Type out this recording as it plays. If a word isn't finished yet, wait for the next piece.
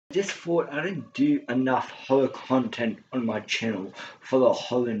Just thought I don't do enough horror content on my channel for the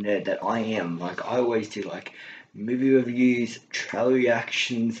horror nerd that I am. Like I always do like movie reviews, trailer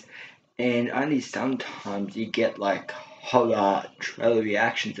reactions, and only sometimes you get like horror trailer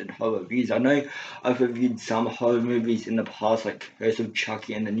reactions and horror reviews. I know I've reviewed some horror movies in the past, like Curse of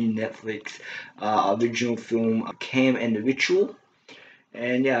Chucky and the new Netflix original film Cam and the Ritual.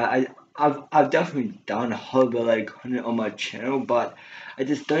 And yeah, I've definitely done horror related content on my channel, but I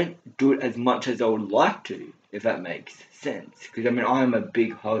just don't do it as much as I would like to, if that makes sense. Because I mean, I am a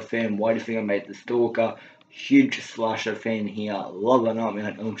big horror fan. Why do you think I made The Stalker? Huge slasher fan here. Love A Nightmare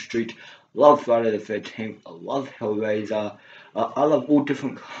on Elm Street. Love Friday the 13th. I love Hellraiser. I love all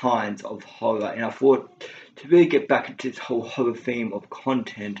different kinds of horror, and I thought to really get back into this whole horror theme of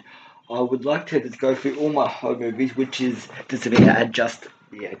content, I would like to just go through all my horror movies, which is just me adjust.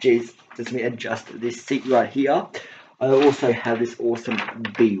 Yeah, geez, just me adjust this seat right here. I also have this awesome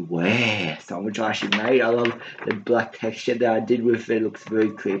Beware song, which I actually made. I love the black texture that I did with it. It looks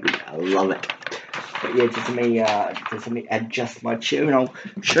very creepy. I love it. But yeah, just let me adjust my chair and I'll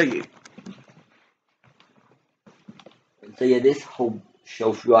show you. So yeah, this whole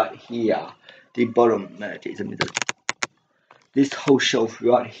shelf right here, the bottom, no, geez, let me just, this whole shelf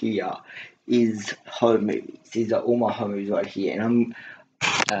right here is horror movies. These are all my horror movies right here, and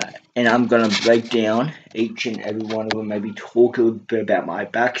I'm gonna break down each and every one of them. Maybe talk a little bit about my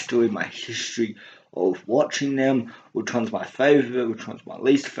backstory, my history of watching them, which one's my favorite, which one's my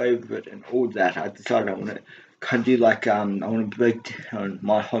least favorite, and all that. I decided I want to kind of do like I want to break down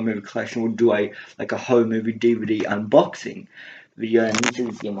my horror movie collection. We'll do a horror movie DVD unboxing video, and this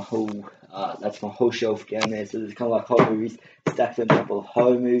is my whole that's my whole shelf down there. So there's kind of like horror movies stacked on top of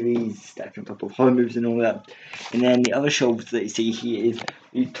horror movies, stacked on top of horror movies and all that. And then the other shelves that you see here is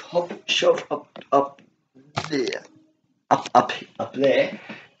the top shelf up there, up there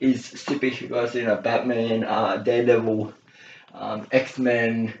is superheroes, Batman, Daredevil,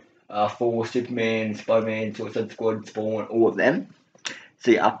 X-Men, Thor, Superman, Spider-Man, Suicide Squad, Spawn, all of them.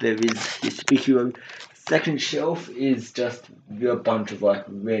 So yeah, up there is your superhero. Second shelf is just a bunch of like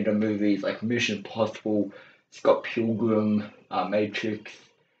random movies like Mission Impossible, Scott Pilgrim, Matrix,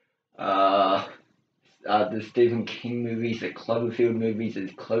 the Stephen King movies, the Cloverfield movies,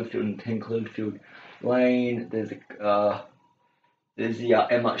 there's Cloverfield and 10 Cloverfield Lane, there's the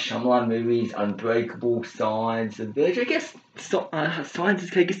M. Night Shyamalan movies, Unbreakable, Signs, The Verge. I guess Signs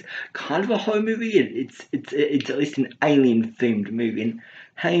is, I guess, kind of a horror movie. It's at least an alien themed movie. And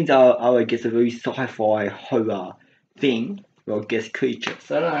aliens are, I guess, a very sci-fi horror thing, or I guess creature.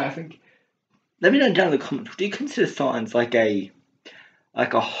 So I don't know. I think. Let me know down in the comments. Do you consider Signs like a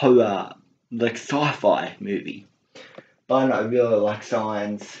horror, like sci-fi movie? But I really like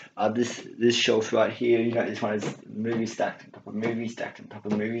Signs. This shelf right here, this one is movies stacked on top of movies, stacked on top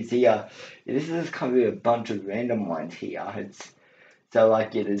of movies here. Yeah, this is kind of a bunch of random ones here.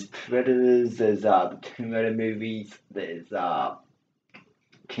 There's Predators, there's the Tomb Raider movies, there's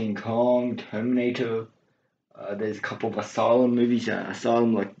King Kong, Terminator. There's a couple of Asylum movies.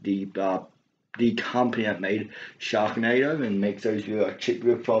 Asylum, like the company that made Sharknado and makes those really like cheap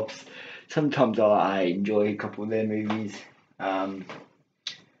rip-offs. Sometimes I enjoy a couple of their movies. I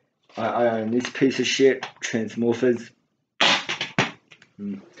own this piece of shit, Transmorphers,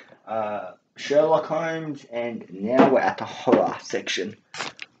 Sherlock Holmes, and now we're at the horror section.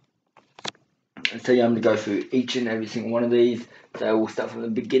 So yeah, I'm going to go through each and every single one of these. So we'll start from the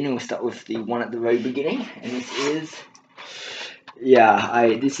beginning. We'll start with the one at the very beginning, and this is,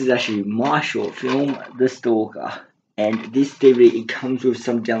 this is actually my short film, The Stalker. And this DVD, it comes with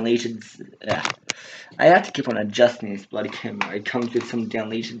some deleted. I have to keep on adjusting this bloody camera. It comes with some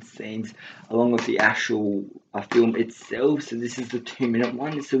deleted scenes along with the actual film itself. So this is the 2-minute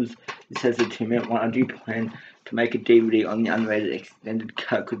one. This has the 2-minute one. I do plan to make a DVD on the unrated extended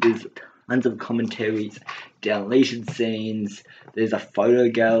cut because there's tons of commentaries, deleted scenes. There's a photo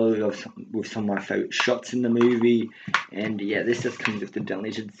gallery with some of my favorite shots in the movie, and yeah, this just comes with the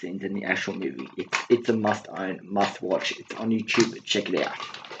deleted scenes in the actual movie. It's a must own, must watch. It's on YouTube. Check it out.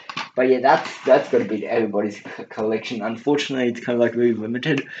 But yeah, that's got to be everybody's collection. Unfortunately, it's kind of like really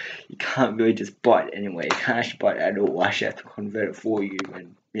limited. You can't really just buy it anyway. You can't actually buy it at all. I actually have to convert it for you,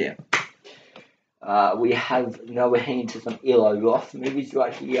 and yeah. We're heading to some Eli Roth movies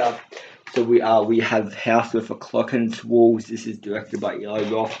right here. So we have House with a Clock in its Walls. This is directed by Eli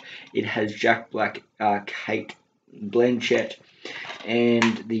Roth. It has Jack Black, Kate Blanchett,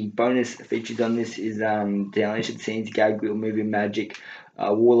 and the bonus features on this is deleted scenes, gag reel, movie magic,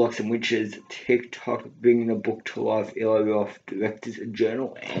 Warlocks and Witches, TikTok, bringing the book to life, Eli Roth Director's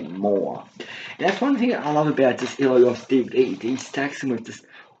Journal, and more. And that's one thing I love about this Eli Roth DVD. He stacks them with just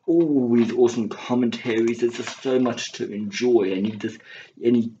all these awesome commentaries. There's just so much to enjoy, and you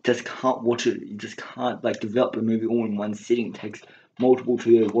just can't watch it. You just can't like develop a movie all in one sitting. It takes multiple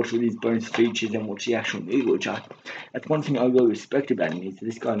to watch all these bonus features and watch the actual movie. That's one thing I really respect about him, is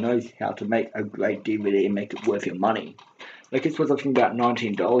this guy knows how to make a great DVD and make it worth your money. Like, this was, I think, about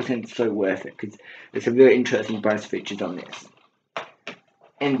 $19, and it's so worth it because there's some very interesting bonus features on this.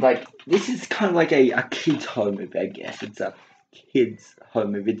 And like, this is kind of like a kid's horror movie, I guess. It's a kid's horror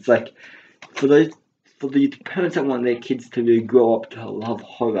movie. It's like for the parents that want their kids to really grow up to love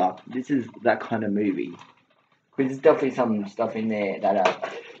horror. This is that kind of movie. Because there's definitely some stuff in there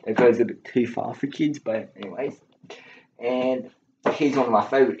that goes a bit too far for kids. But anyways, and here's one of my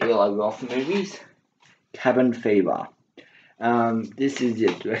favorite Eli Roth movies, Cabin Fever. This is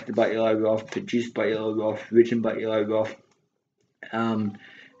directed by Eli Roth, produced by Eli Roth, written by Eli Roth.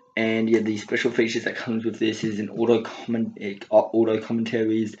 And yeah, the special features that comes with this is an auto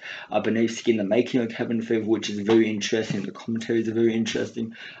commentaries, Beneath Skin, the making of Cabin Fever, which is very interesting. The commentaries are very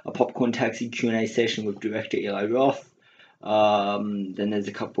interesting. A popcorn taxi Q&A session with director Eli Roth. Then there's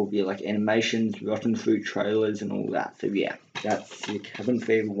a couple of like animations, Rotten Fruit trailers, and all that. So yeah, that's Cabin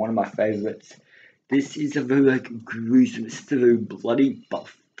Fever, one of my favorites. This is a very gruesome, this is a very bloody but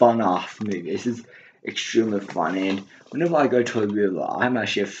fun ass movie. This is extremely fun, and whenever I go to a river, I'm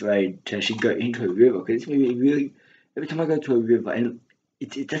actually afraid to actually go into a river, because this movie really, every time I go to a river, and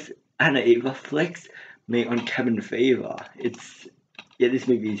it just, I don't know, it reflects me on Cabin Fever. This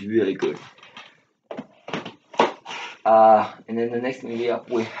movie is really good. And then the next movie up,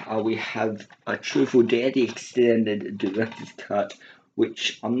 we have a Truth or Dare, the extended director's cut,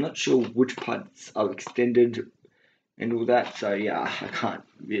 which I'm not sure which parts are extended and all that, so yeah, I can't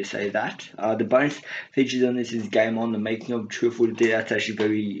really say that. The bonus features on this is Game On, the making of Truth or Dare. That's actually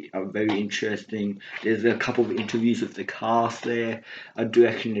very interesting. There's a couple of interviews with the cast there,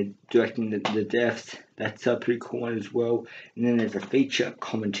 directing the deaths. That's a pretty cool one as well. And then there's a feature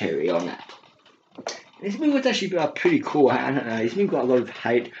commentary on that. This movie was actually pretty cool. I don't know, this movie got a lot of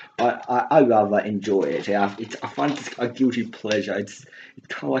hate, but I rather enjoy it. I find it's a guilty pleasure. It's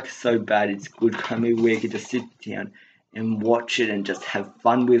kind of like So Bad It's Good kind of movie where you can just sit down and watch it and just have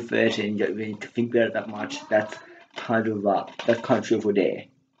fun with it, and you don't really need to think about it that much. That's kind of Truth or Dare.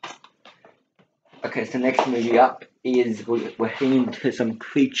 Okay, so next movie up is, we're heading into some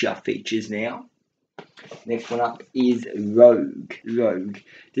creature features now. Next one up is Rogue.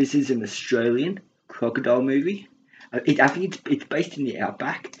 This is an Australian crocodile movie. I think it's based in the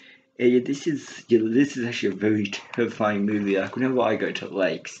outback. This is actually a very terrifying movie. Like, whenever I go to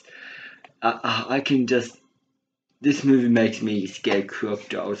lakes, this movie makes me scared of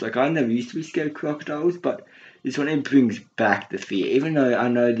crocodiles. Like, I never used to be scared of crocodiles, but this one, it brings back the fear. Even though I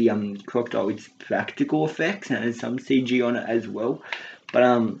know the crocodile, it's practical effects and there's some CG on it as well.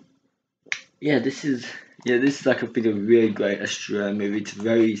 But this is like a really great Australian movie. It's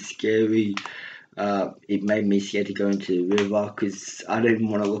very scary. It made me scared to go into the river because I didn't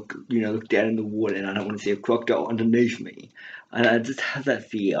want to look down in the water, and I don't want to see a crocodile underneath me. And I just have that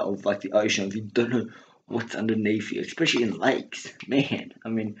fear of like the ocean. If you don't know what's underneath you, especially in lakes, man. I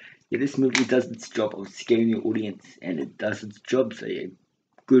mean, this movie does its job of scaring the audience, and it does its job. So yeah,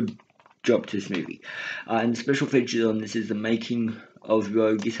 good job to this movie. And the special features on this is the making of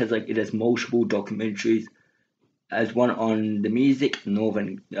Rogue. It has multiple documentaries, as one on the music,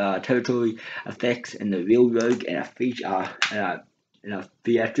 Northern Territory, effects, and the real Rogue, and a feature and a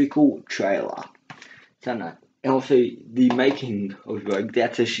theatrical trailer. So no. And also the making of Rogue.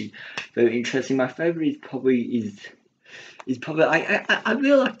 That's actually very interesting. My favorite is probably I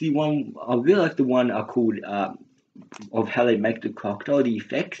really like the one. I really like the one called of how they make the crocodile, the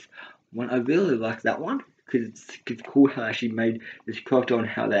effects. I really like that one because it's cool how they actually made this crocodile and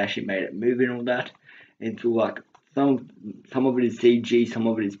how they actually made it move and all that. And it's all like some of it is CG, some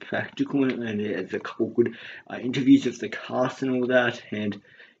of it is practical, and there's a couple good interviews with the cast and all that, and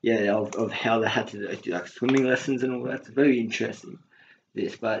yeah, of how they had to do like swimming lessons and all that. It's very interesting.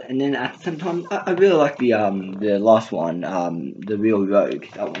 And then at the same time, I really like the last one, the Real Rogue.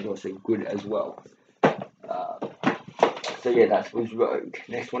 That one's also good as well. So yeah, that was Rogue.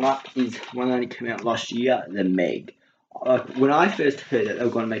 Next one up is one that only came out last year, The Meg. When I first heard that they were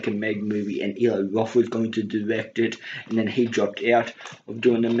going to make a Meg movie and Eli Roth was going to direct it, and then he dropped out of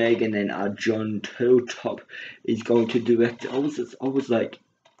doing the Meg, and then John Turteltaub is going to direct it, I was like,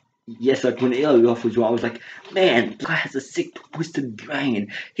 yes, like when Eli Roth was on, I was like, man, the guy has a sick, twisted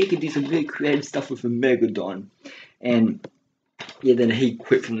brain. He can do some really creative stuff with a Megalodon. And yeah, then he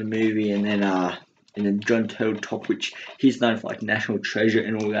quit from the movie, and then and then John Turtletop, which he's known for like National Treasure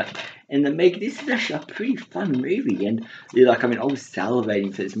and all that. And this is actually a pretty fun movie, and yeah, like I mean, I was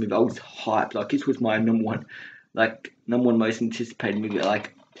salivating for this movie. I was hyped. Like this was my number one most anticipated movie.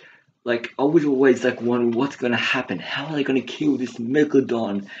 Like I was always like wondering what's gonna happen. How are they gonna kill this Megalodon?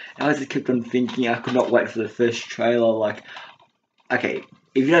 And I just kept on thinking. I could not wait for the first trailer. Like, okay,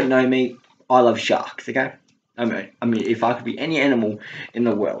 if you don't know me, I love sharks. Okay, I mean, if I could be any animal in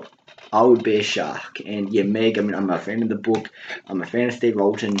the world, I would be a shark. And yeah, Meg. I mean, I'm a fan of the book. I'm a fan of Steve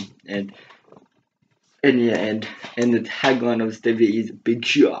Alton, and yeah, and the tagline of Stevie is "Big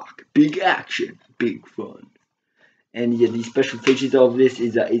Shark, Big Action, Big Fun." And yeah, the special features of this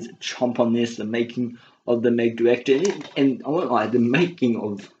is Chomp on This, the making of the Meg director, and I won't lie, the making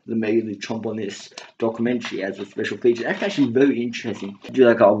of the Meg the Chomp on This documentary as a special feature. That's actually very interesting. Do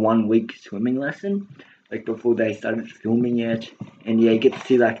like a 1 week swimming lesson, like before they started filming it, and yeah, you get to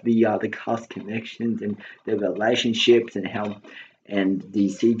see like the cast connections and their relationships and the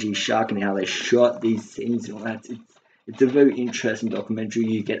CG shark and how they shot these scenes and all that. It's a very interesting documentary.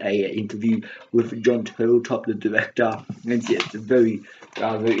 You get a interview with John Turtletop, the director, and yeah, it's a very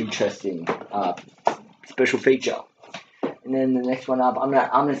interesting special feature. And then the next one up, I'm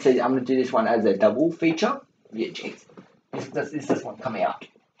gonna do this one as a double feature. Yeah, jeez, this one coming out,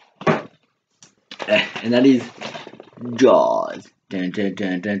 and that is Jaws. Dun, dun,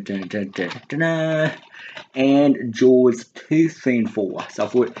 dun, dun, dun, dun, dun, dun, dun. And Jaws 2, 3, and 4. So I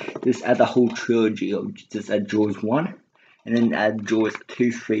thought just add the whole trilogy of just add Jaws 1 and then add Jaws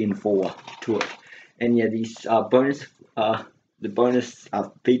 2, 3, and 4 to it. And yeah, these bonus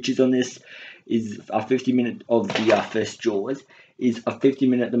features on this is a 50-minute of the first Jaws, is a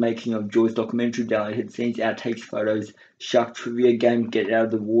 50-minute the making of Jaws documentary, downloaded scenes, outtakes, photos, shark trivia game, get out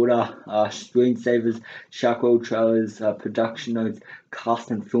of the water, screensavers, shark world trailers, production notes,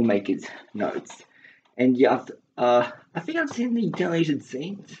 cast and filmmakers notes. And yeah, I think I've seen the downloaded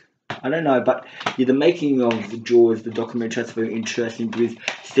scenes. I don't know, but yeah, the making of the Jaws, the documentary, that's very interesting because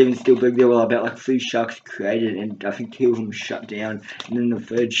Steven Spielberg, there were about like 3 sharks created, and I think 2 of them shut down, and then the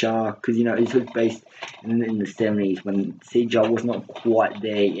third shark, because you know it was based in the 70s when CGI was not quite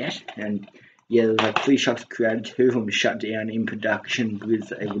there yet, and yeah, there was like 3 sharks created, 2 of them shut down in production because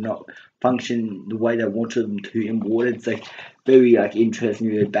they would not function the way they wanted them to in water. It's like very like interesting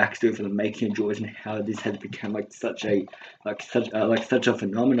the backstory for the making of Jaws and how this has become like such a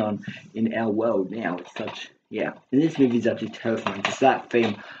phenomenon in our world now. It's such, yeah. And this movie is absolutely terrifying. Just that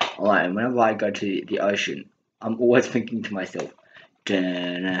theme alone. Whenever I go to the ocean, I'm always thinking to myself,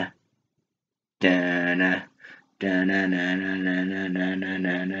 Dana, Dana. Yeah,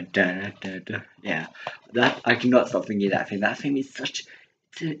 that I cannot stop thinking of that thing. That thing is such,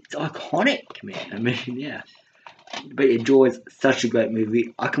 it's iconic, man. I mean, yeah. But yeah, Jaws, such a great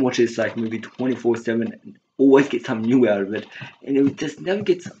movie. I can watch this like movie 24/7 and always get something new out of it, and it just never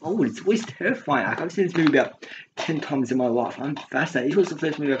gets old. It's always terrifying. Like, I've seen this movie about 10 times in my life. I'm fascinated. This was the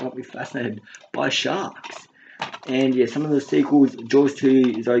first movie I got me fascinated by sharks. And yeah, some of the sequels, Jaws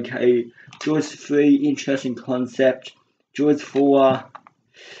 2 is okay. Jaws 3, interesting concept. Jaws 4,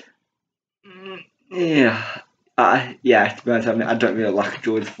 yeah. Yeah, to be honest, I mean, I don't really like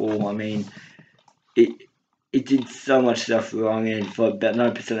Jaws 4. I mean, it did so much stuff wrong, and for about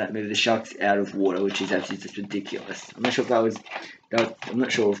 9% of that movie, the shark's out of water, which is absolutely just ridiculous. I'm not sure if I'm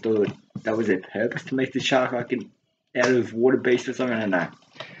not sure if that was their purpose to make the shark like an out of water beast or something. I don't know.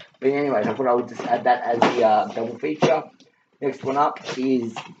 But anyways, I thought I would just add that as the double feature. Next one up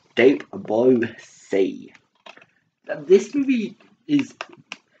is Deep Blue Sea. This movie is,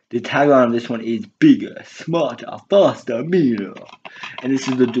 the tagline of this one is bigger, smarter, faster, meaner. And this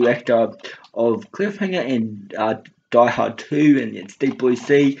is the director of Cliffhanger and Die Hard 2, and it's Deep Blue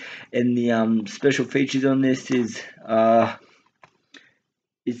Sea. And the special features on this is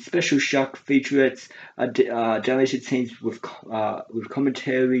special shark featurettes, donated scenes with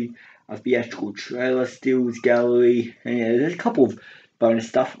commentary, a theatrical trailer, stills, gallery, and yeah, there's a couple of bonus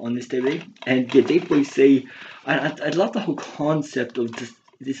stuff on this DVD. And yeah, Deep Blue Sea, I love the whole concept of just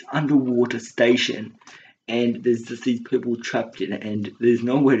this underwater station, and there's just these people trapped in it, and there's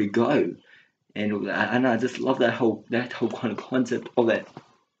nowhere to go. And I just love that whole kind of concept of it.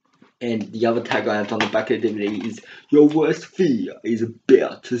 And the other tagline that's on the back of the DVD is, "Your worst fear is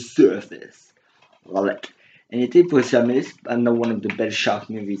about to surface." Love it. And it did push, I mean, it's another one of the better shark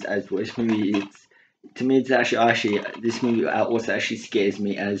movies as well. This movie, to me, it's actually, this movie also actually scares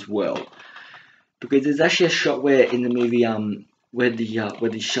me as well. Because there's actually a shot where in the movie, where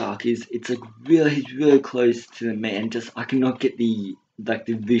the shark is, it's like he's really close to the man. Just, I cannot get the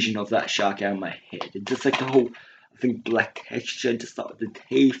vision of that shark out of my head. It's just like the whole, I think, black texture, just like the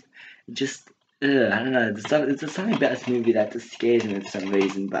teeth, just I don't know. There's something about this movie that just scares me for some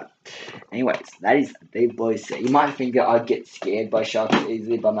reason. But, anyways, that is Deep Blue Sea. You might think that I'd get scared by sharks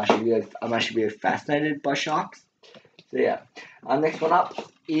easily, but I'm actually really fascinated by sharks. So yeah. Next one up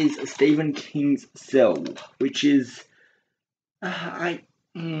is Stephen King's Cell, which is I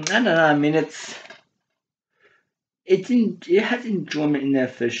don't know. I mean, it has enjoyment in there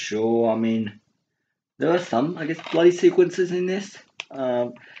for sure. I mean, there are some, I guess, bloody sequences in this.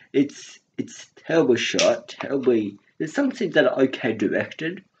 It's terribly shot, terribly. There's some scenes that are okay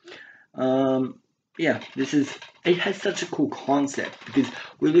directed. Um, yeah, it has such a cool concept because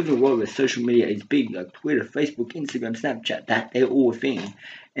we live in a world where social media is big, like Twitter, Facebook, Instagram, Snapchat. That they're all a thing,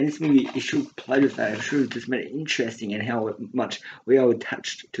 and this movie it should play with that. It should have just made it interesting and how much we are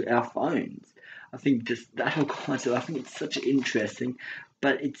attached to our phones. I think just that whole concept. I think it's such interesting,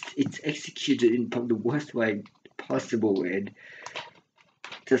 but it's executed in probably the worst way possible. And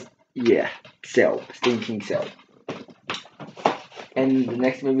just yeah, Stephen King Cell. And the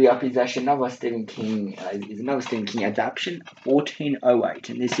next movie up is actually another Stephen King adaptation, 1408,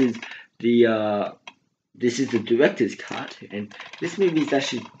 and this is the director's cut, and this movie is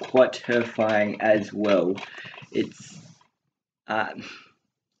actually quite terrifying as well. It's and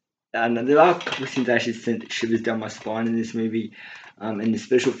there are a couple of scenes that actually sent shivers down my spine in this movie. And the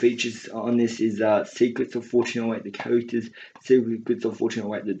special features on this is Secrets of 1408, the characters, Secrets of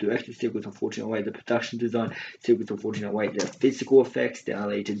 1408, the director, Secrets of 1408, the production design, Secrets of 1408, the physical effects, the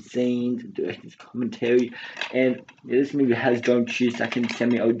deleted scenes, the director's commentary, and this movie has John Cusack and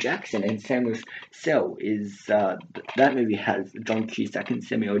Samuel L. Jackson, and Samuel Cell is, that movie has John Cusack and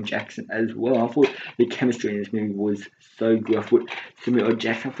Samuel L. Jackson as well. I thought the chemistry in this movie was so good. I thought Samuel L.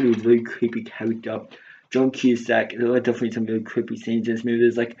 Jackson, I thought he was a very creepy character. John Cusack, there are definitely some really creepy scenes in this movie.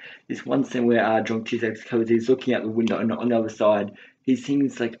 There's like this one scene where John Cusack's character is looking out the window, and on the other side, he's seeing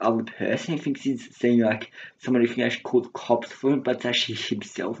this like other person. He thinks he's seeing like someone who can actually call the cops for him, but it's actually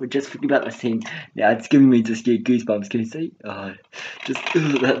himself. And just thinking about that scene now, it's giving me just goosebumps. Can you see?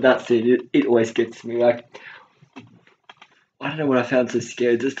 That scene, it always gets me. Like, I don't know what I found so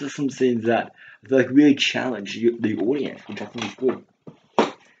scary. There's some scenes that like really challenge the audience, which I think is good.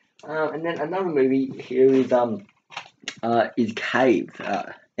 And then another movie here is Cave,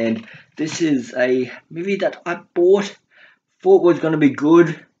 and this is a movie that I thought was gonna be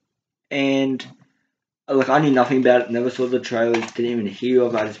good, and like I knew nothing about it, never saw the trailers, didn't even hear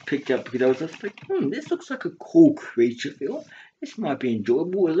of it. I just picked it up because I was just like, this looks like a cool creature film. This might be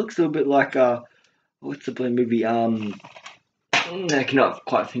enjoyable. It looks a little bit like what's the movie? I cannot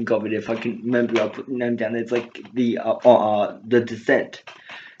quite think of it. If I can remember, I'll put the name down. It's like the Descent.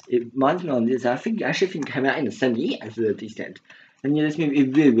 It reminds me on this. I actually think it came out in the same year as The Descent. And yeah, this movie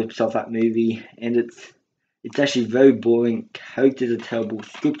it really rips off that movie, and it's actually very boring. Characters are terrible.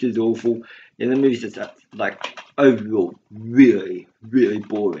 Script is awful. And the movie's just like overall really really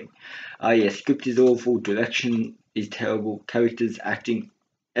boring. Script is awful. Direction is terrible. Characters, acting,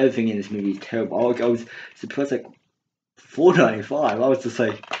 everything in this movie is terrible. I was surprised like $4.95. I was just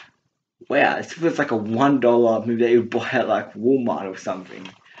like, wow, this feels like a $1 movie that you buy at like Walmart or something.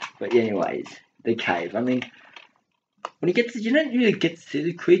 But anyways, The Cave. I mean, when you don't really get to see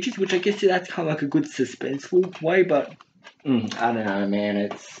the creatures, which I guess that's kind of like a good suspenseful way, but I don't know,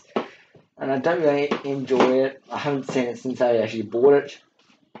 man. And I don't really enjoy it. I haven't seen it since I actually bought it.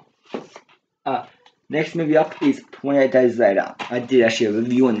 Next movie up is 28 Days Later. I did actually a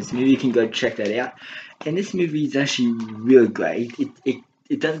review on this movie. You can go check that out. And this movie is actually really great.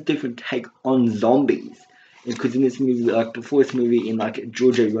 It does a different take on zombies. Because in this movie, like before this movie, in like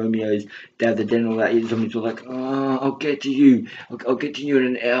George A. Romeo's Day of the Dead and all that, zombies were like, I'll get to you. I'll get to you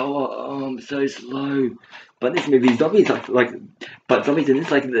in an hour. Oh, I'm so slow. But this movie, zombies but zombies in this,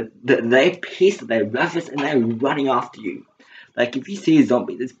 like, they're pissed, they're ravenous, and they're running after you. Like, if you see a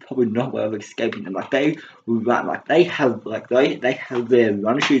zombie, there's probably no way of escaping them. Like, they run, like, they have their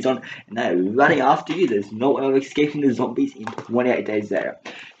run shoes on, and they're running after you. There's no way of escaping the zombies in 28 Days Later.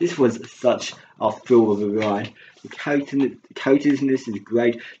 This was such a thrill of a ride. The characters in this is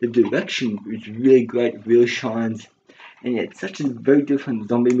great. The direction is really great, really shines. And yeah, it's such a very different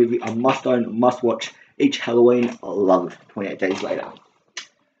zombie movie. A must own, must watch each Halloween. I love 28 Days Later.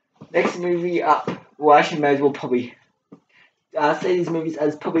 Next movie up, well, actually, may as well probably say these movies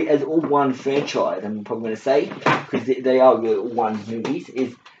as probably as all one franchise. I'm probably going to say because they are really all one movies.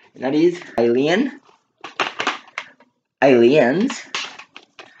 And that is Aliens,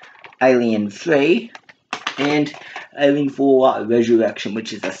 Alien 3, and Alien 4 Resurrection,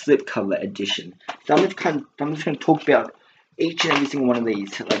 which is a slipcover edition. So I'm just going to talk about each and every single one of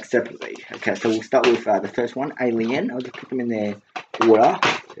these like separately. Okay, so we'll start with the first one, Alien. I'll just put them in their order.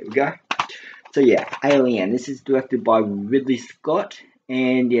 There we go. So yeah, Alien. This is directed by Ridley Scott,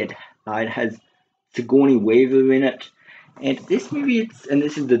 and yeah, it has Sigourney Weaver in it. And this movie, and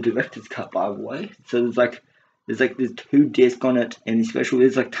this is the director's cut, by the way. So there's 2 discs on it, and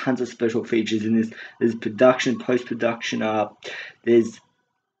there's like tons of special features in this. There's production, post production. There's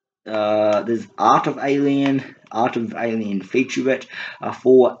there's Art of Alien featurette,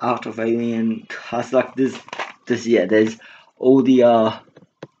 for Art of Alien cast. Like there's all the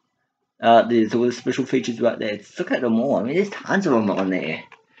there's all the special features right there. Look at them all. I mean, there's tons of them on there.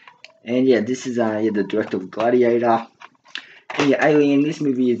 And yeah, this is the director of Gladiator. And yeah, Alien. This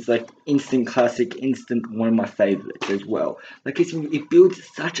movie is like instant classic, instant one of my favorites as well. Like it builds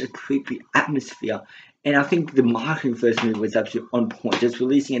such a creepy atmosphere. And I think the marketing for this movie was absolutely on point. Just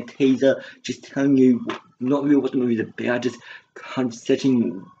releasing a teaser, just telling you not really what the movie's about, just kind of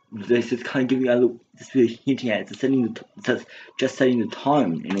setting this, just kind of giving you a little, just really hinting at it, just setting the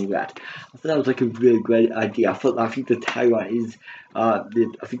tone and all that. I thought that was like a really great idea. I think the tagline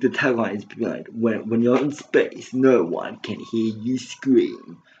is, brilliant. When you're in space, no one can hear you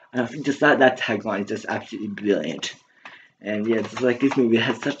scream. And I think just that tagline is just absolutely brilliant. And yeah, it's like this movie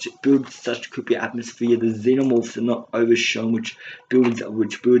has builds such creepy atmosphere. The xenomorphs are not overshown, which builds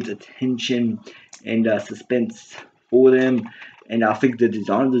attention and suspense for them. And I think the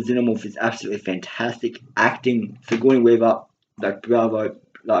design of the xenomorph is absolutely fantastic. Acting, Sigourney Weaver, like bravo,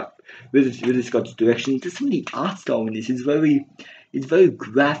 like Ridley Scott's direction. Just some of the art style in this is very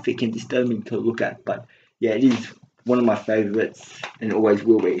graphic and disturbing to look at. But yeah, it is one of my favorites and always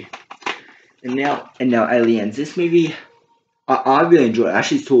will be. And now Aliens. This movie, I really enjoyed it. I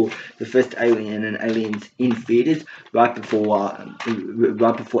actually saw the first Alien and Aliens in theaters right before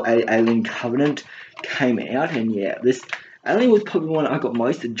Alien Covenant came out, and yeah, this Alien was probably one I got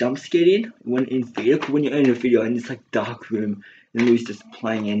most jump scared in when in theater. Cause when you're in a video in this like dark room, the movie's just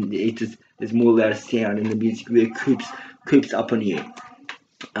playing, and there's more loud sound, and the music really creeps up on you.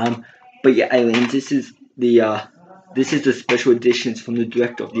 But yeah, Aliens. This is the special editions from the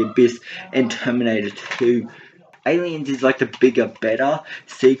director of The Abyss and Terminator 2. Aliens is like the bigger, better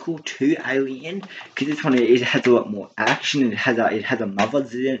sequel to Alien, because this one it has a lot more action. It has a mother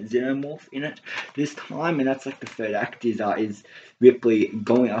xenomorph in it this time, and that's like the third act is Ripley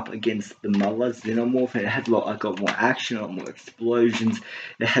going up against the mother xenomorph, and it has a lot more action, a lot more explosions.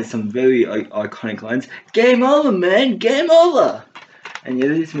 It has some very iconic lines. Game over, man! Game over! And yeah,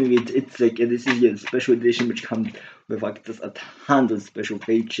 this movie, it's like this is the special edition, which comes with like just a ton of special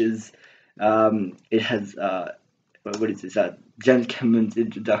features. It has what is this? James Cameron's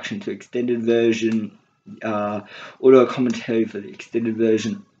introduction to extended version, audio commentary for the extended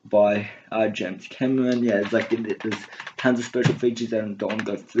version by James Cameron. Yeah, it's like there's tons of special features. I don't want to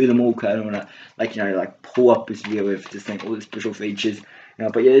go through them all because I don't want to pull up this video with just saying all the special features.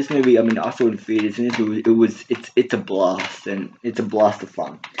 But yeah, this movie, I mean, I saw it in theaters, and this movie, it's a blast, and it's a blast of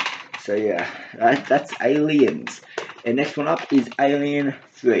fun. So yeah, that's Aliens. And next one up is Alien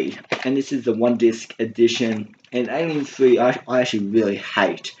 3, and this is the 1-disc edition. And Alien 3, I actually really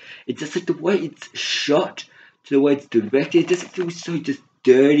hate. It's just like the way it's shot, to the way it's directed. It just feels so just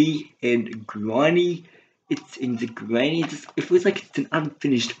dirty and grimy. It's grainy. It feels like it's an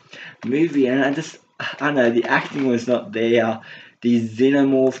unfinished movie, and I don't know, the acting was not there. The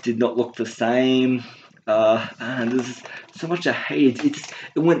xenomorph did not look the same. And there's so much I hate.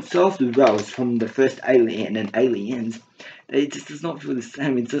 It went so off the rails from the first Alien and Aliens. It just does not feel the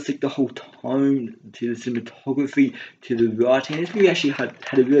same. It's just like the whole tone, to the cinematography, to the writing. This movie actually had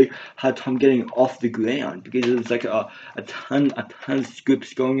a really hard time getting off the ground, because there was like a ton of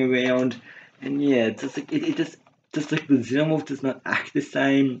scripts going around, and yeah, it's just like it just like the xenomorph does not act the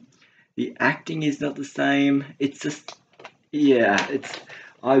same. The acting is not the same. It's just, yeah,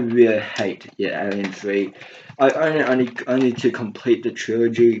 I really hate Alien 3. I only to complete the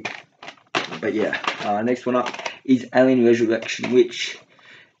trilogy. But yeah, next one up is Alien Resurrection, which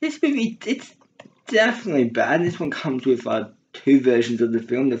this movie, it's definitely bad. This one comes with 2 versions of the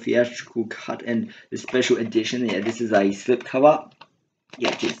film, the theatrical cut and the special edition. Yeah, this is a slipcover.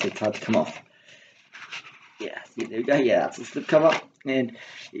 Yeah, just it's hard to come off. Yeah, see, there we go. Yeah, that's a slipcover. And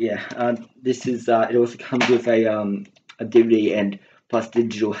yeah, this is it also comes with a DVD and plus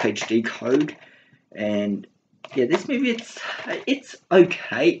digital HD code. And yeah, this movie, it's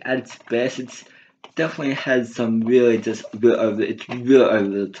okay at its best. It's definitely has some it's real over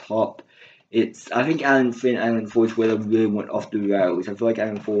the top. I think Alien 3 and Alien 4 is where they really went off the rails. I feel like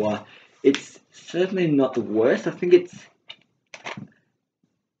Alien 4, it's certainly not the worst. I think it's,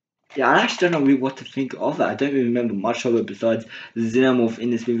 yeah, I actually don't know really what to think of it. I don't really remember much of it besides the xenomorph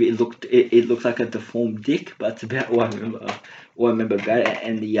in this movie. It looked like a deformed dick, but that's about all I remember about it.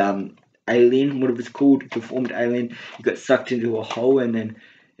 And the alien, whatever it's called, deformed alien. He got sucked into a hole, and then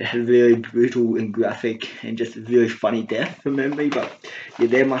it had a really brutal and graphic and just a really funny death for memory. But yeah,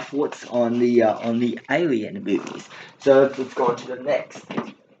 they're my thoughts on the Alien movies. So let's go on to the next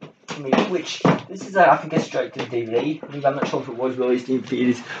movie, which this is I think a straight to DVD. I think I'm not sure if it was released in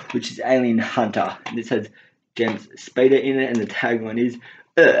theaters, which is Alien Hunter. And this has James Spader in it, and the tagline is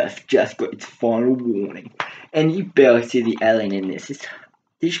Earth just got its final warning. And you barely see the alien in this.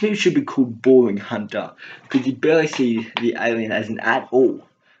 This movie should be called Boring Hunter, because you barely see the alien as an at all.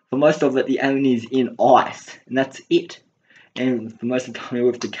 For most of it, the alien is in ice, and that's it. And for most of the time,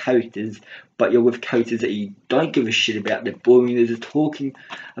 you're with the characters, but you're with characters that you don't give a shit about. They're boring. They're just talking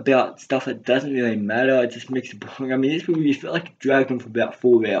about stuff that doesn't really matter. It just makes it boring. I mean, this movie, you feel like it dragged on for about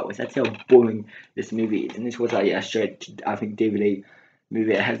 4 hours. That's how boring this movie is. And this was a straight, I think, DVD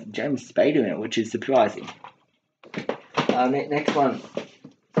movie that has James Spader in it, which is surprising. Next one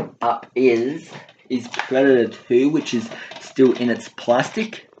up is Predator 2, which is still in its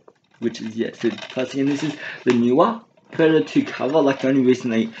plastic, which is still plastic, and this is the newer Predator 2 cover, like only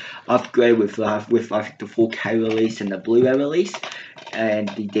recently upgraded with I think the 4K release and the Blu-ray release and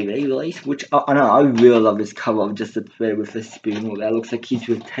the DVD release, which I know I really love this cover of just the Predator with the spear and all that. It looks like he's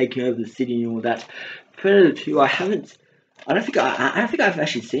really taking over the city and all that. Predator 2, I don't think I've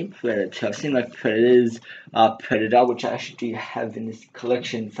actually seen Predator 2. I've seen like Predators, Predator, which I actually do have in this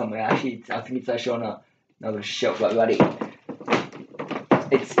collection somewhere. Actually, I think it's actually on another shelf right here.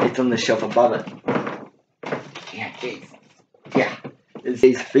 It's on the shelf above it. Yeah, jeez. Yeah,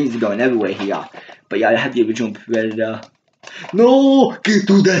 these things are going everywhere here. But yeah, I have the original Predator. No, get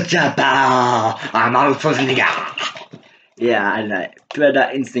to the chopper. I'm out for the nigga. Yeah, I know.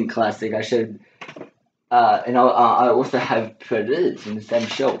 Predator instant classic. I should. And I also have Predators in the same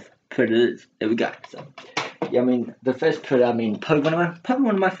shelf. Predators. There we go. So, yeah, I mean, the first Predator, I mean, probably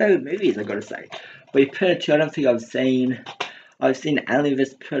one of my favorite movies, I gotta say. But Predator 2, I don't think I've seen. I've seen Alien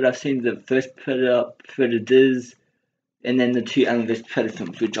vs Predator. I've seen the first Predators, and then the 2 Alien vs Predator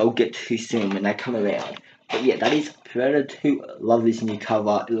films, which I'll get to soon when they come around. But yeah, that is Predator 2. Love this new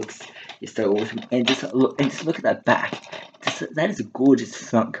cover. It's so awesome. And just look at that back. That is a gorgeous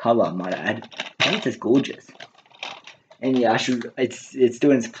front cover, I might add. That is just gorgeous. And yeah, it's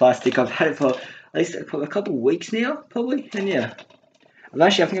doing its plastic. I've had it for at least a couple of weeks now, probably. And yeah, I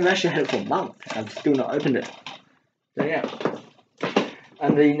think I've actually had it for a month. I've still not opened it. So yeah.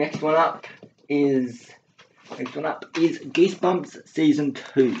 And the next one up is Goosebumps Season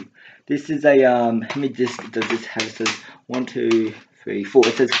 2. This is a how many discs does this have? It says 1, 2, 3, 4.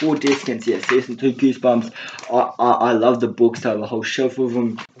 It says 4 discs, and yeah, Season 2 Goosebumps. I love the books. I have a whole shelf of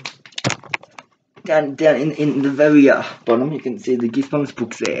them. Down in the very bottom, you can see the Goosebumps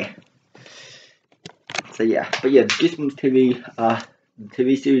books there. So yeah, but yeah, the Goosebumps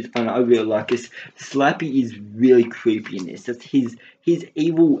TV series, and I really like this. Slappy is really creepy in this. That's his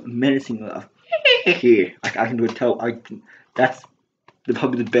evil, menacing laugh. I can tell. That's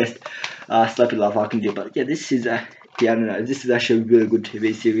probably the best Slappy laugh I can do. But yeah, this is I don't know. This is actually a really good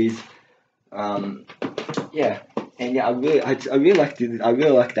TV series. Yeah, and yeah, I really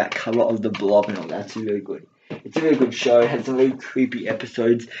like that cover of the Blob and all that. It's really good. It's a really good show. It has some very creepy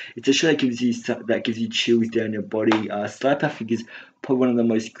episodes. It's a show that gives you chills down your body. Slap, I think, is probably one of the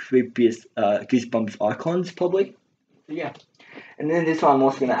most creepiest Goosebumps icons, probably. So, yeah. And then this one I'm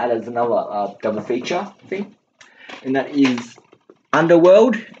also going to add as another double feature thing, and that is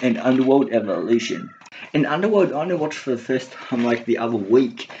Underworld and Underworld Evolution. And Underworld, I only watched for the first time like the other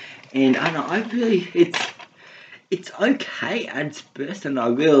week, and I know it's okay at its best, and I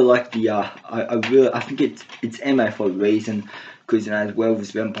really like the I think it's MA for a reason, because it's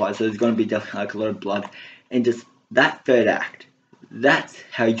werewolves, vampires, so there's gonna be definitely like a lot of blood, and just that third act, that's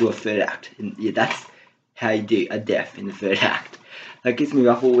how you do a third act, and yeah, that's how you do a death in the third act. Like this movie,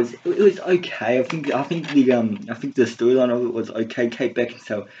 I thought it was okay. I think the storyline of it was okay. Kate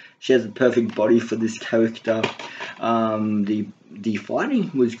Beckinsale, she has a perfect body for this character. The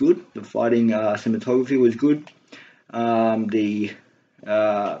fighting was good. The fighting cinematography was good. The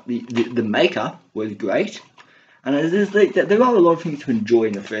makeup was great, and there are a lot of things to enjoy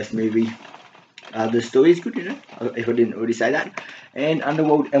in the first movie. The story is good, if I didn't already say that. And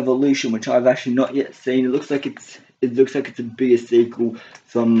Underworld Evolution, which I've actually not yet seen. It looks like it's a bigger sequel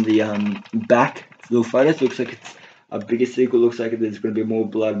from the back little photos. Looks like it's a bigger sequel. Looks like there's going to be more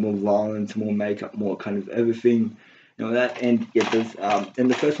blood, more violence, more makeup, more kind of everything. That, and yeah, there's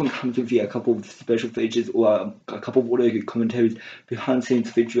and the first one comes with a couple of special features, or a couple of audio commentaries, behind the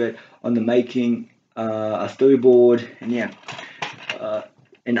scenes featurette on the making, a storyboard, and yeah,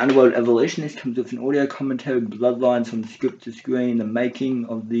 And Underworld Evolutionist comes with an audio commentary, bloodlines from script to screen, the making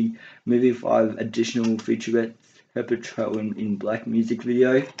of the movie, 5 additional featurettes, her portrayal in black music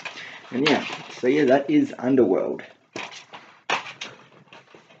video. And yeah, so yeah, that is Underworld.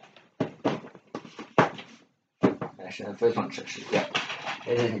 Actually, the first one, yeah.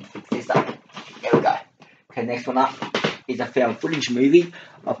 Let's fix this up. There we go. Okay, next one up is a found footage movie,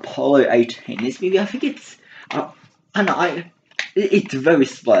 Apollo 18. This movie, I think it's, it's very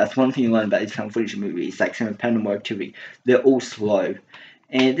slow. That's one thing you learn about these found footage movies, like some Paranormal Activity. They're all slow.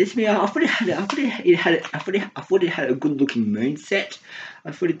 And this movie, I thought it had a good looking moon set.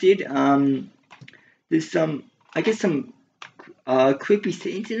 I thought it did. There's some, I guess some creepy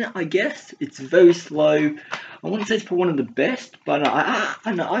scenes in it. I guess it's very slow. I wouldn't say it's probably one of the best, but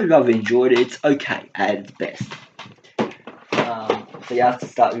I rather enjoyed it. It's okay at its best. So yeah, I have to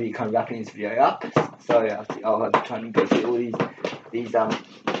start really kind of wrapping this video up. So I'll have to try and go through all these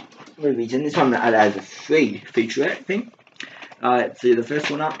movies, and this one as a free featurette thing. So the first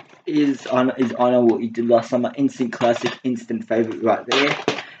one up is I Know What You Did Last Summer, instant classic, instant favorite right there.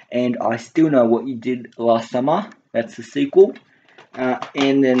 And I Still Know What You Did Last Summer. That's the sequel.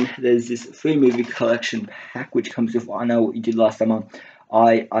 And then there's this 3-movie collection pack which comes with I Know What You Did Last Summer,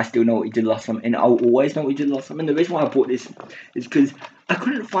 I Still Know What You Did Last Summer, and I'll Always Know What You Did Last Summer. And the reason why I bought this is because I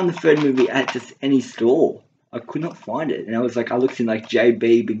couldn't find the third movie at just any store. I could not find it, and I was like, I looked in like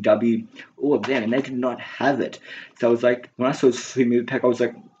JB, Big W, all of them, and they did not have it. So I was like, when I saw this 3-movie pack, I was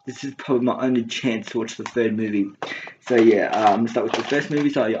like, this is probably my only chance to watch the third movie. So yeah, I'm gonna start with the first movie.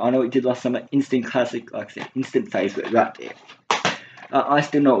 So I Know What You Did Last Summer, instant classic, like I said, instant favorite right there. I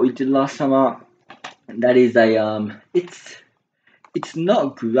Still Know What We Did Last Summer. And that is a it's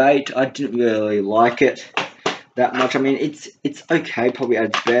not great. I didn't really like it that much. I mean, it's okay, probably at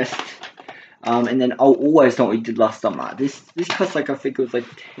its best. And then I'll Always Know What We Did Last Summer. This cost like, I think it was like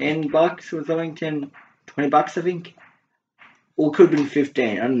 $10 or something, $20 I think. Or could have been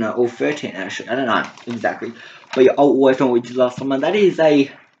 15, I don't know, or 13 actually, I don't know exactly. But yeah, I'll Always Know What We Did Last Summer. That is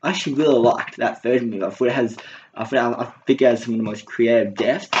I actually really liked that third movie. I think it has some of the most creative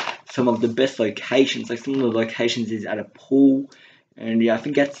depth, some of the best locations. Like some of the locations is at a pool, and yeah, I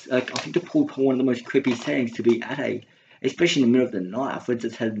think the pool is one of the most creepy settings to be at especially in the middle of the night. I thought it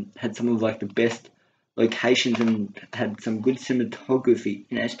just had some of like the best locations and had some good cinematography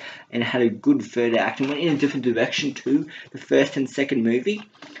in it, and had a good third act and went in a different direction to the first and second movie.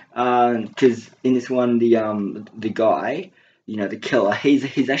 Because in this one, the guy, the killer,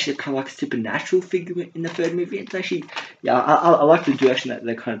 he's actually kind of like a supernatural figure in the third movie. It's actually, yeah, I like the direction that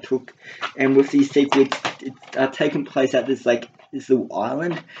they kind of took. And with these sequels, it's taking place at this little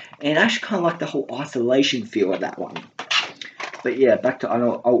island, and I actually kind of like the whole isolation feel of that one. But yeah, back to I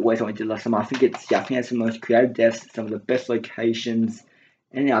Know Always Know What We Did Last Summer. I think it has the most creative depths, some of the best locations,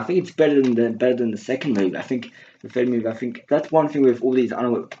 and yeah, I think it's better than the second movie. I think the third movie, I think that's one thing with all these I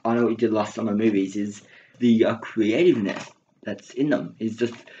Know What You Did Last Summer movies is the creativeness that's in them. Is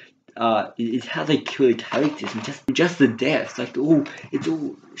just is how they kill the characters, and just the deaths. Like it's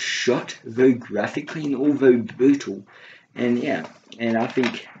all shot very graphically and all very brutal, and yeah, and I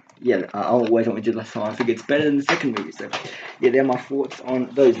think. Yeah, I'll Always Know What We Did Last Summer. I think it's better than the second movie. So, yeah, they're my thoughts on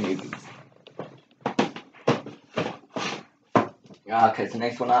those movies. Okay, so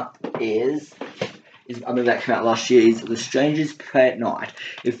next one up is a movie that came out last year. Is The Strangers Play at Night.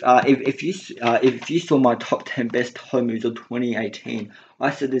 If you saw my top 10 best horror movies of 2018,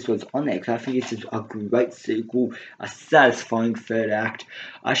 I said this was on there because I think it's just a great sequel, a satisfying third act.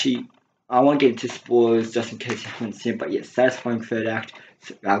 Actually, I won't get into spoilers just in case you haven't seen it, but yeah, satisfying third act,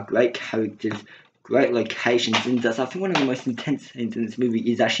 great characters, great locations, and I think one of the most intense scenes in this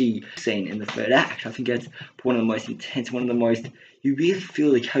movie is actually seen in the third act. I think that's one of the most intense, one of the most, you really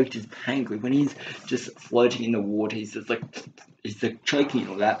feel the character's pain when he's just floating in the water, he's like choking and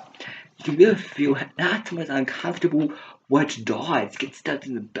all that. You can really feel that's the most uncomfortable way to die. It gets stabbed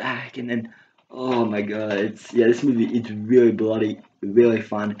in the back, and then, oh my god, this movie is really bloody, really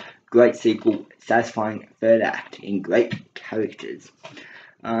fun, great sequel, satisfying third act, and great characters.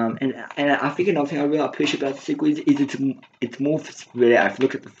 And I think another thing I really appreciate about the sequel is it's more spread out. If you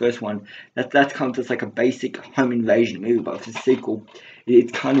look at the first one, that's kind of just like a basic home invasion movie, but with the sequel,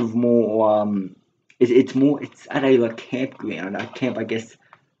 it's kind of more it's at a like campground, a camp, I guess,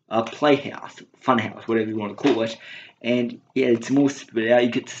 a playhouse, funhouse, whatever you want to call it. And yeah, it's more spread out.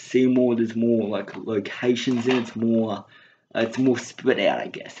 You get to see more. There's more like locations in it. It's more spread out, I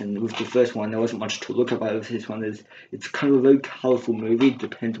guess. And with the first one, there wasn't much to look at. But with this one, it's kind of a very colourful movie. It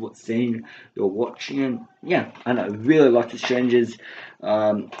depends what scene you're watching. And yeah, I know, really like The Strangers.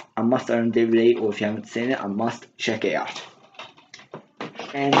 I must own DVD, or if you haven't seen it, I must check it out.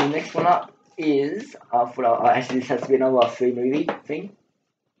 And the next one up is, actually this has to be another 3 movie thing,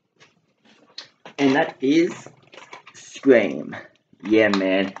 and that is Scream. Yeah,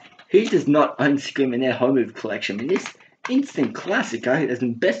 man. Who does not own Scream in their home movie collection? I mean, this instant classic, I think, is the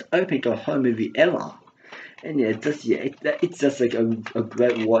best opening to a home movie ever. And yeah, it's just like a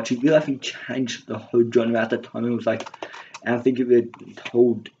great watch. It really, I think, changed the whole genre at the time. It was like, and I think it really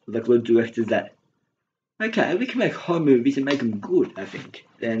told like the directors that, okay, we can make home movies and make them good, I think.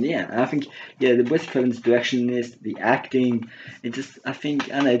 And yeah, I think, yeah, the Wes Craven's direction in this, the acting, it just, I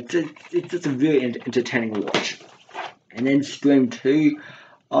think, I don't know, it's just a really entertaining watch. And then Scream 2,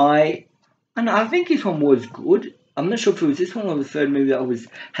 I think this one was good. I'm not sure if it was this one or the third movie that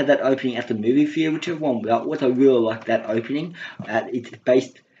had that opening at the movie theater, whichever one that was. I really liked that opening. It's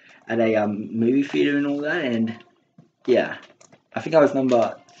based at a movie theater and all that, and yeah, I think I was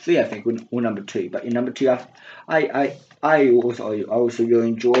number 3, I think, or number 2. But in number 2, I also really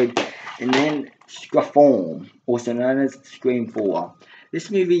enjoyed. And then Scream, also known as Scream 4.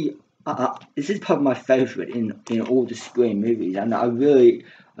 This movie, this is probably my favorite in all the Scream movies, and I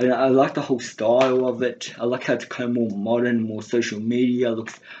like the whole style of it. I like how it's kind of more modern, more social media,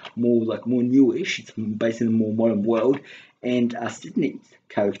 looks more newish. It's based in a more modern world. And Sydney's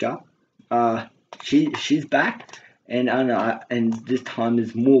character, she's back, and I don't know, and this time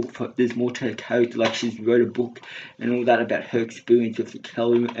there's more to her character. Like, she's wrote a book and all that about her experience with the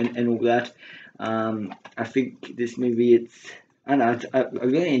killer and all that. I think this movie, I don't know, I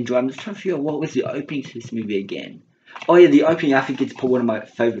really enjoy. I'm just trying to figure out what was the opening to this movie again. Oh yeah, the opening. I think it's probably one of my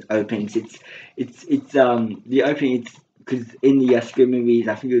favorite openings. The opening. It's because in the Scream movies,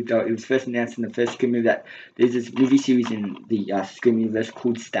 I think it was first announced in the first Scream movie that there's this movie series in the Scream universe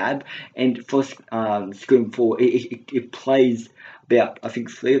called Stab, and for Scream 4, it plays about, I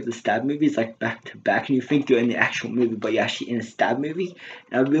think, 3 of the Stab movies like back to back, and you think you're in the actual movie, but you're actually in a Stab movie.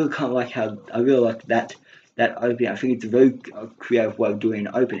 And I really kind of like that opening. I think it's a very creative way of doing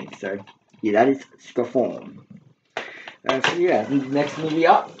an opening. So yeah, that is Scream. So yeah, next movie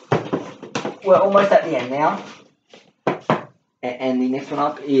up. We're almost at the end now, and the next one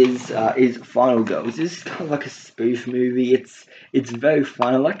up is Final Girls. This is kind of like a spoof movie. It's very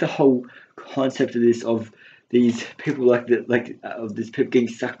fun. I like the whole concept of this, of these people of these people getting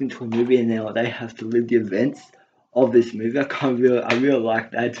sucked into a movie, and then they have to live the events of this movie. I really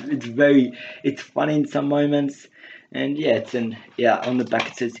like that. It's funny in some moments. And yeah, on the back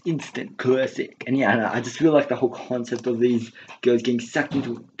it says instant classic. And yeah, I just really like the whole concept of these girls getting sucked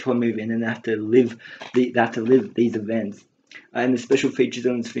into a movie, and then they have to live these events. And the special features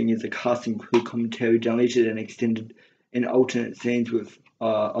on this thing is the cast and crew commentary, downloaded and extended and alternate scenes with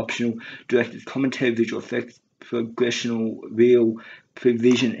optional director's commentary, visual effects, progressional, real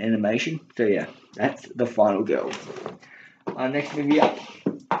prevision animation. So yeah, that's the Final Girls. Next movie up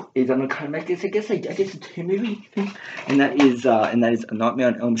is, I'm gonna kind of make this, I guess a 2-movie thing, and that is A Nightmare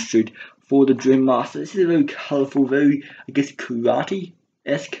on Elm Street for the Dream Master. This is a very colourful, very, I guess,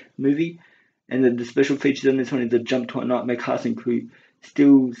 karate-esque movie, and the special features on this one is the Jump to a Nightmare cast and crew,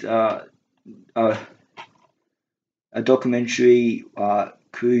 stills, a documentary,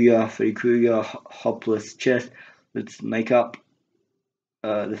 Freddy Krueger, Hopeless Chest, let's make up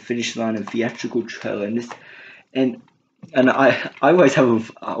the finish line and theatrical trailer, and I always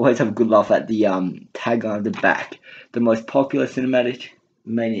have a good laugh at the tagline at the back. The most popular cinematic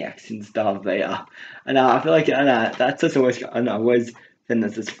maniacs since Darth Vader. And I feel like that's just always, I always think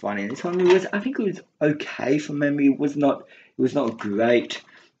that's just funny. And this one I think it was okay from memory. It was not great.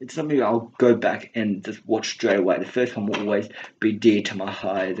 It's something I'll go back and just watch straight away. The first one will always be dear to my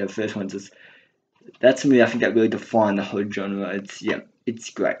heart. The first one that's something I think that really defined the whole genre. It's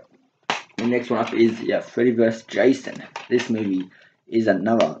great. The next one up is Freddy vs. Jason. This movie is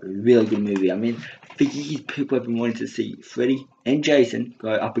another really good movie. I mean, for years people have been wanting to see Freddy and Jason go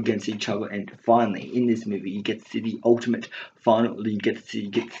up against each other, and finally in this movie you get to see the ultimate final. You get to see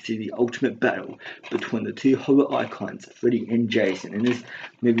the ultimate battle between the two horror icons, Freddy and Jason. In this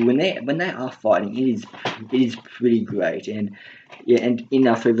movie, when they are fighting, it is pretty great. And yeah, and in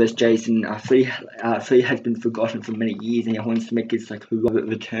Freddy vs. Jason, Freddy has been forgotten for many years, and he wants to make his heroic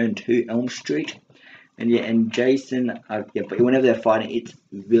return to Elm Street. And Jason, but whenever they're fighting, it's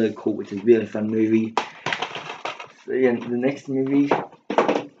really cool. It's a really fun movie. So yeah, the next movie up,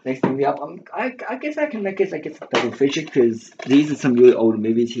 I guess I can make it like a double feature, because these are some really old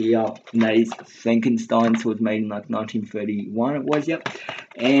movies here, and that is Frankenstein, so it was made in 1931, it was,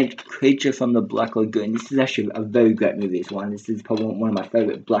 and Creature from the Black Lagoon. This is actually a very great movie, this is probably one of my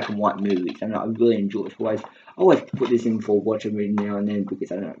favourite black and white movies, and I really enjoy it. I always put this in for watching every now and then,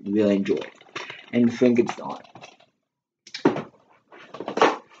 because I really enjoy it. And Frankenstein.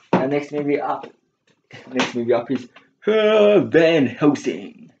 Our next movie up is Van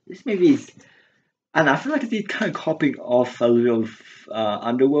Helsing. This movie is, and I feel like it's kind of copying off a little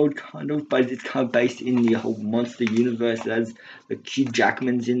Underworld, kind of, but it's kind of based in the whole monster universe. There's like Hugh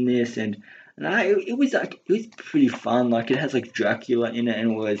Jackman's in this, and it was pretty fun. Like it has like Dracula in it,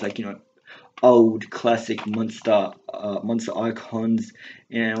 and all those like old classic monster icons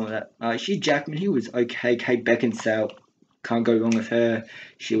and all that. Hugh Jackman, he was okay. Kate Beckinsale, can't go wrong with her.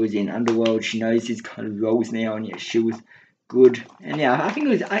 She was in Underworld. She knows his kind of roles now, and yeah, she was good. And yeah, I think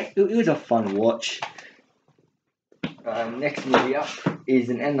it was a fun watch. Next movie up is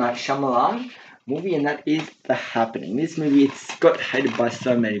an M. Night Shyamalan movie, and that is The Happening. This movie, it's got hated by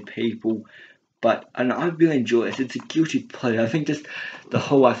so many people, but and I really enjoy it. It's a guilty pleasure. I think just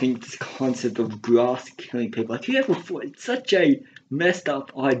this concept of grass killing people. Like, whoever thought it's such a messed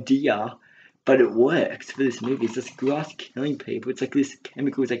up idea, but it works for this movie. It's just grass killing people. It's like this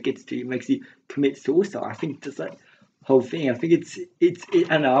chemicals that gets to you, makes you commit suicide. I think just that whole thing. I think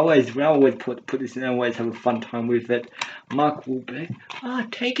and I always put this in, I always have a fun time with it. Mark Wahlberg,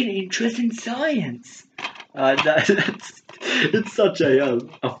 take an interest in science. It's such a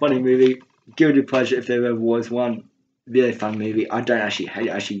funny movie. Guilty pleasure if there ever was one. Really fun movie. I don't actually hate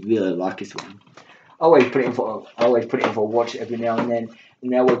it. I actually really like this one. I always put it in for a watch every now and then.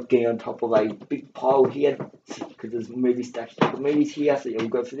 And now we're getting on top of a big pile here because there's movie stacks of movies here. So you'll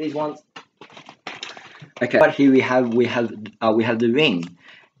go for these ones. Okay, but here we have The Ring,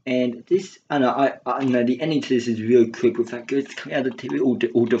 and this I know the ending to this is really creepy. With that it's coming out of the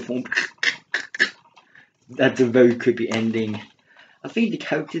TV all deformed. That's a very creepy ending. I think the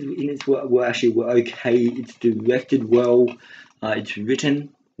characters in this were okay. It's directed well. It's written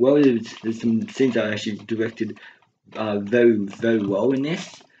well. There's some scenes that are actually directed very, very well in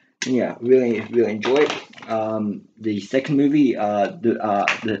this. And yeah, really enjoy it. The second movie,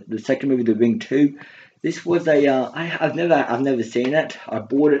 the second movie, The Ring 2. This was I've never seen it. I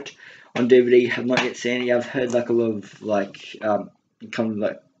bought it on DVD. Have not yet seen it. I've heard like a lot of kind of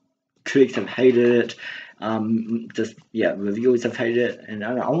like critics have hated it. Reviewers have hated it, and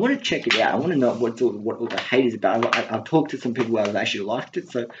I want to check it out. I want to know what all the hate is about. I've talked to some people who have actually liked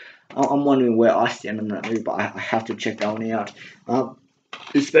it, so I'm wondering where I stand on that movie. But I have to check that one out.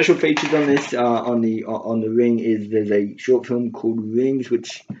 The special features on this on the Ring is there's a short film called Rings,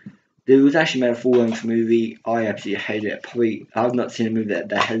 which it was actually made a full-length movie. I absolutely hated it. Probably I've not seen a movie that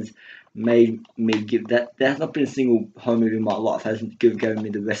has made me give that. There has not been a single horror movie in my life that hasn't given me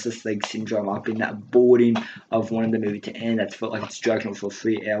the restless leg syndrome. I've been that bored of wanting the movie to end. That's felt like it's dragging on for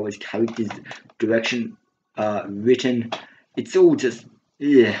 3 hours. Characters, direction, written, it's all just.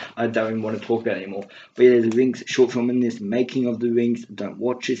 Yeah, I don't even want to talk about it anymore. But yeah, there's a Rings short film in this, making of the Rings, don't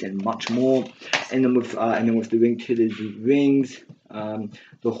watch this, and much more. And then with The Ring 2, there's the Rings,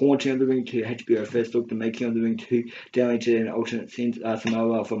 The Haunting of the Ring 2, HBO First Look, The Making of the Ring 2, downloaded and alternate scenes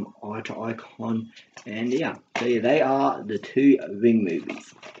from Eye to Icon, and yeah, so yeah, they are the 2 Ring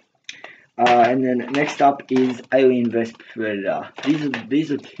movies. And then next up is Alien vs Predator.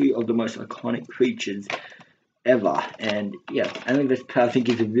 These are 2 of the most iconic creatures ever, and yeah, Alien vs Predator I think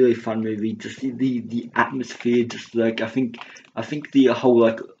is a really fun movie. To see the atmosphere, just like I think the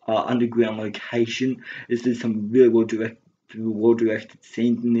whole underground location is there's some really well directed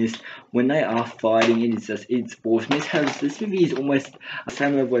scenes in this. When they are fighting, it's awesome. This movie is almost the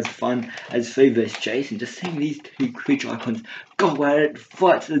same level as fun as Freddy vs Jason. Just seeing these 2 creature icons go at it,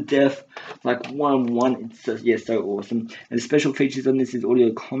 fight to the death, like one-on-one. It's just, so awesome. And the special features on this is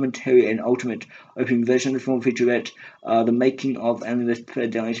audio commentary and ultimate opening version of the film featurette, the making of Alien vs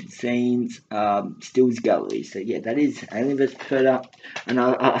Predator, downloaded scenes, stills gallery. So yeah, that is Alien vs Predator, and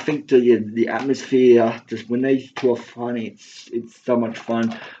I think the atmosphere, just when these 2 are fighting, it's so much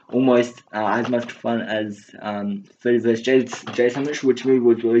fun, almost as much fun as Freddy vs Jason. I'm not sure which movie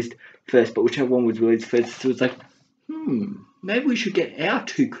was released first, but whichever one was released first, so it's like, maybe we should get our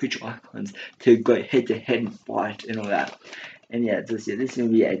 2 creature icons to go head to head and fight and all that. And yeah, this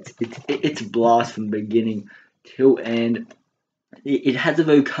movie, it's a blast from beginning till end. It has a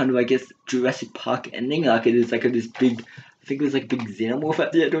very kind of, I guess, Jurassic Park ending. Like it is like this big, I think it was like big xenomorph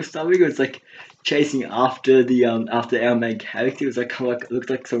at the end or something. It was like chasing after after our main character. It was like kind of like, it looked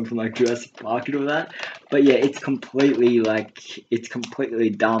like something from like Jurassic Park and all that. But yeah, it's completely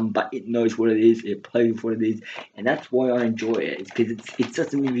dumb, but it knows what it is. It plays with what it is, and that's why I enjoy it. It's because it's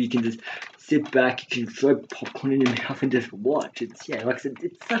such a movie you can just sit back, you can throw popcorn in your mouth and just watch. It's like I said,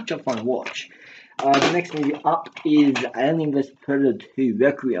 it's such a fun watch. The next movie up is Alien vs Predator 2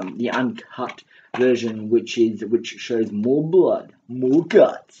 Requiem, the uncut version, which shows more blood, more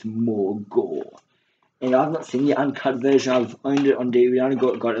guts, more gore. and I've not seen the uncut version. I've owned it on DVD. I only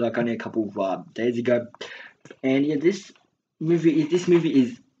got it like only a couple of days ago. And yeah, this movie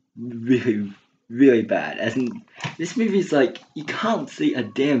is really bad. As in, this movie is like you can't see a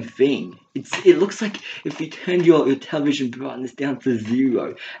damn thing. It looks like if you turned your television brightness down to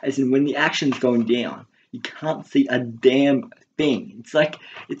 0, as in when the action's going down, you can't see a damn thing. It's like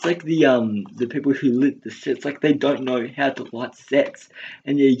the people who lit the sets, like they don't know how to light sets,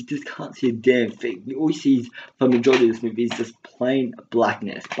 and yeah, you just can't see a damn thing. You always see for the majority of this movie is just plain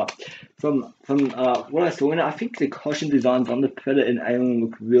blackness. But from what I saw in it, I think the costume designs on the Predator and Alien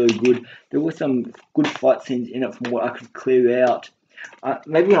look really good. There were some good fight scenes in it from what I could clear out.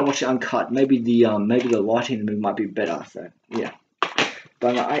 Maybe when I watch it uncut, maybe the lighting in the movie might be better. So yeah.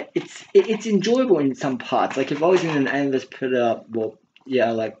 But it's enjoyable in some parts. Like if I was in an Alien vs Predator, well,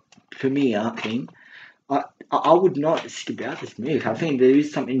 yeah, like premiere thing, I would not skip out this movie. I think there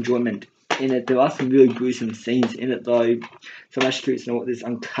is some enjoyment in it. There are some really gruesome scenes in it, though. So I'm actually curious to know what this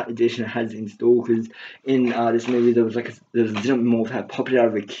uncut edition has in store. Because in this movie, there was a xenomorph had popped out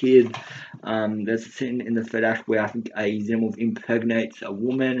of a kid. There's a scene in the third act where I think a xenomorph impregnates a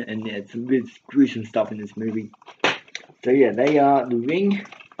woman, and yeah, it's some really gruesome stuff in this movie. So yeah, they are The Ring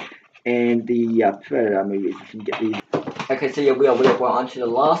and the Predator movies. If you can get these. Okay, so yeah, we're on to the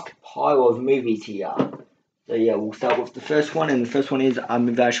last pile of movies here. So yeah, we'll start with the first one, and the first one is a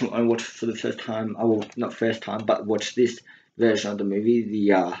movie I actually only watched for the first time. Well, not first time, but watched this version of the movie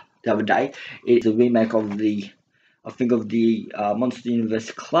the other day. It's a remake of the Monster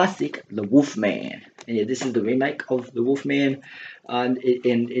Universe classic, The Wolfman. And yeah, this is the remake of The Wolfman, and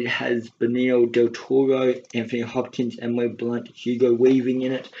it has Benicio del Toro, Anthony Hopkins, Emily Blunt, Hugo Weaving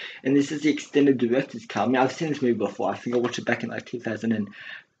in it. And this is the extended director's cut. I mean, I've seen this movie before. I think I watched it back in like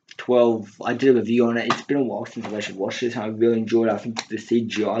 2012. I did a review on it. It's been a while since I've actually watched this, and I really enjoyed it. I think the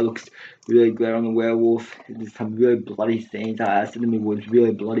CGI looks really great on the werewolf. There's some really bloody scenes. I said the movie was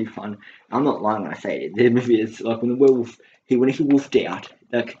really bloody fun. I'm not lying when I say it. The movie is like when the werewolf, when he wolfed out,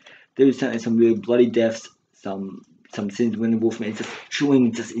 like there was certainly some really bloody deaths, some scenes when the wolfman is just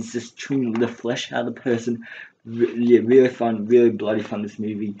chewing the flesh out of the person. Yeah, really fun, really bloody fun. This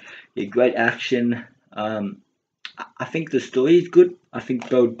movie, yeah, great action. I think the story is good. I think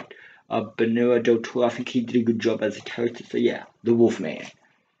Benicio del Toro, I think he did a good job as a character. So yeah, The Wolfman.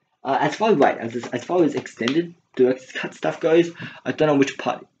 As far as extended director's cut stuff goes, I don't know which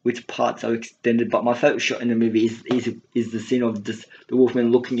parts are extended, but my favorite shot in the movie is the scene of the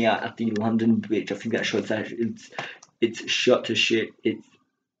Wolfman looking out at the London Bridge. I think that shot's actually, it's shot to shit. It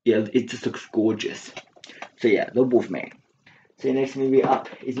just looks gorgeous. So yeah, The Wolfman. So the next movie up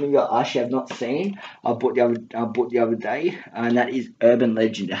is a movie I actually have not seen. I bought the other day, and that is Urban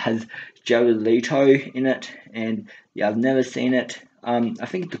Legend. It has Jared Leto in it, and yeah, I've never seen it. I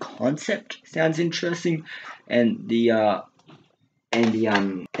think the concept sounds interesting, and the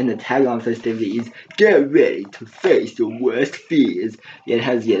tagline for this DVD is "Get ready to face your worst fears." Yeah, it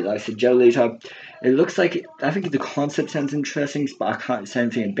has like I said, Jared Leto. It looks like I think the concept sounds interesting, but I can't say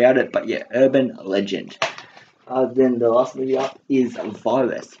anything about it. But yeah, Urban Legend. Then the last movie up is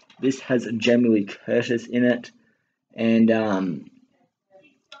Virus. This has Jamie Lee Curtis in it, and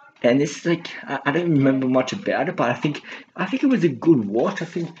this is like I don't remember much about it, but I think it was a good watch. I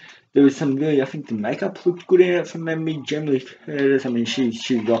think there was some I think the makeup looked good in it from memory. Jamie Lee Curtis, I mean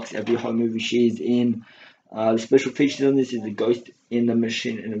she rocks every horror movie she's in. The special features on this is the Ghost in the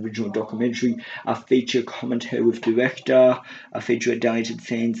Machine, an original documentary, a feature commentary with director, a feature deleted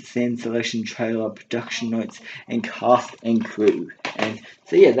scenes, scene selection trailer, production notes, and cast and crew. And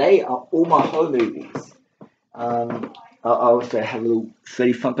so yeah, they are all my horror movies. I also have a little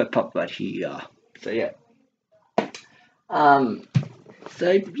Freddy Funko Pop right here. So yeah.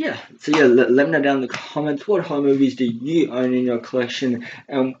 Let me know down in the comments what horror movies do you own in your collection,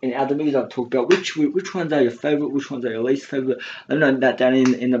 and other movies I've talked about. Which ones are your favorite? Which ones are your least favorite? Let me know that down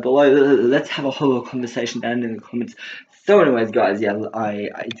in the below. Let's have a whole conversation down in the comments. So, anyways, guys, yeah,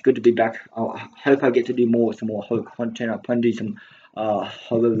 it's good to be back. I hope I get to do some more horror content. I plan to do some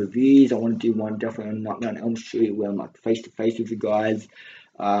horror reviews. I want to do one definitely on Nightmare on Elm Street where I'm like face to face with you guys,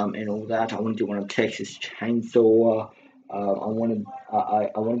 and all that. I want to do one on Texas Chainsaw. I want to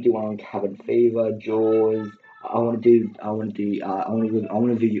do one on Cabin Fever, Jaws. I want to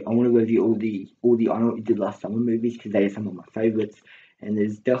review all the I know what you did last summer movies because they are some of my favorites. And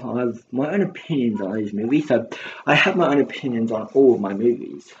there's definitely I have my own opinions on these movies. So I have my own opinions on all of my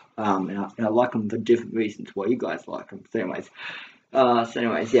movies. And I like them for different reasons. Why you guys like them. So anyways, So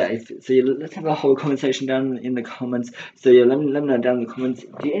anyways, yeah, let's have a whole conversation down in the comments. So yeah, let me know down in the comments.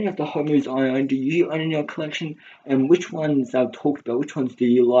 Do any of the horror movies I own, do you own in your collection? And which ones I've talked about, which ones do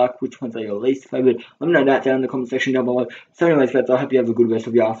you like? Which ones are your least favorite? Let me know that down in the comment section down below. So anyways, guys, I hope you have a good rest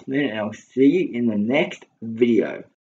of your afternoon, and I'll see you in the next video.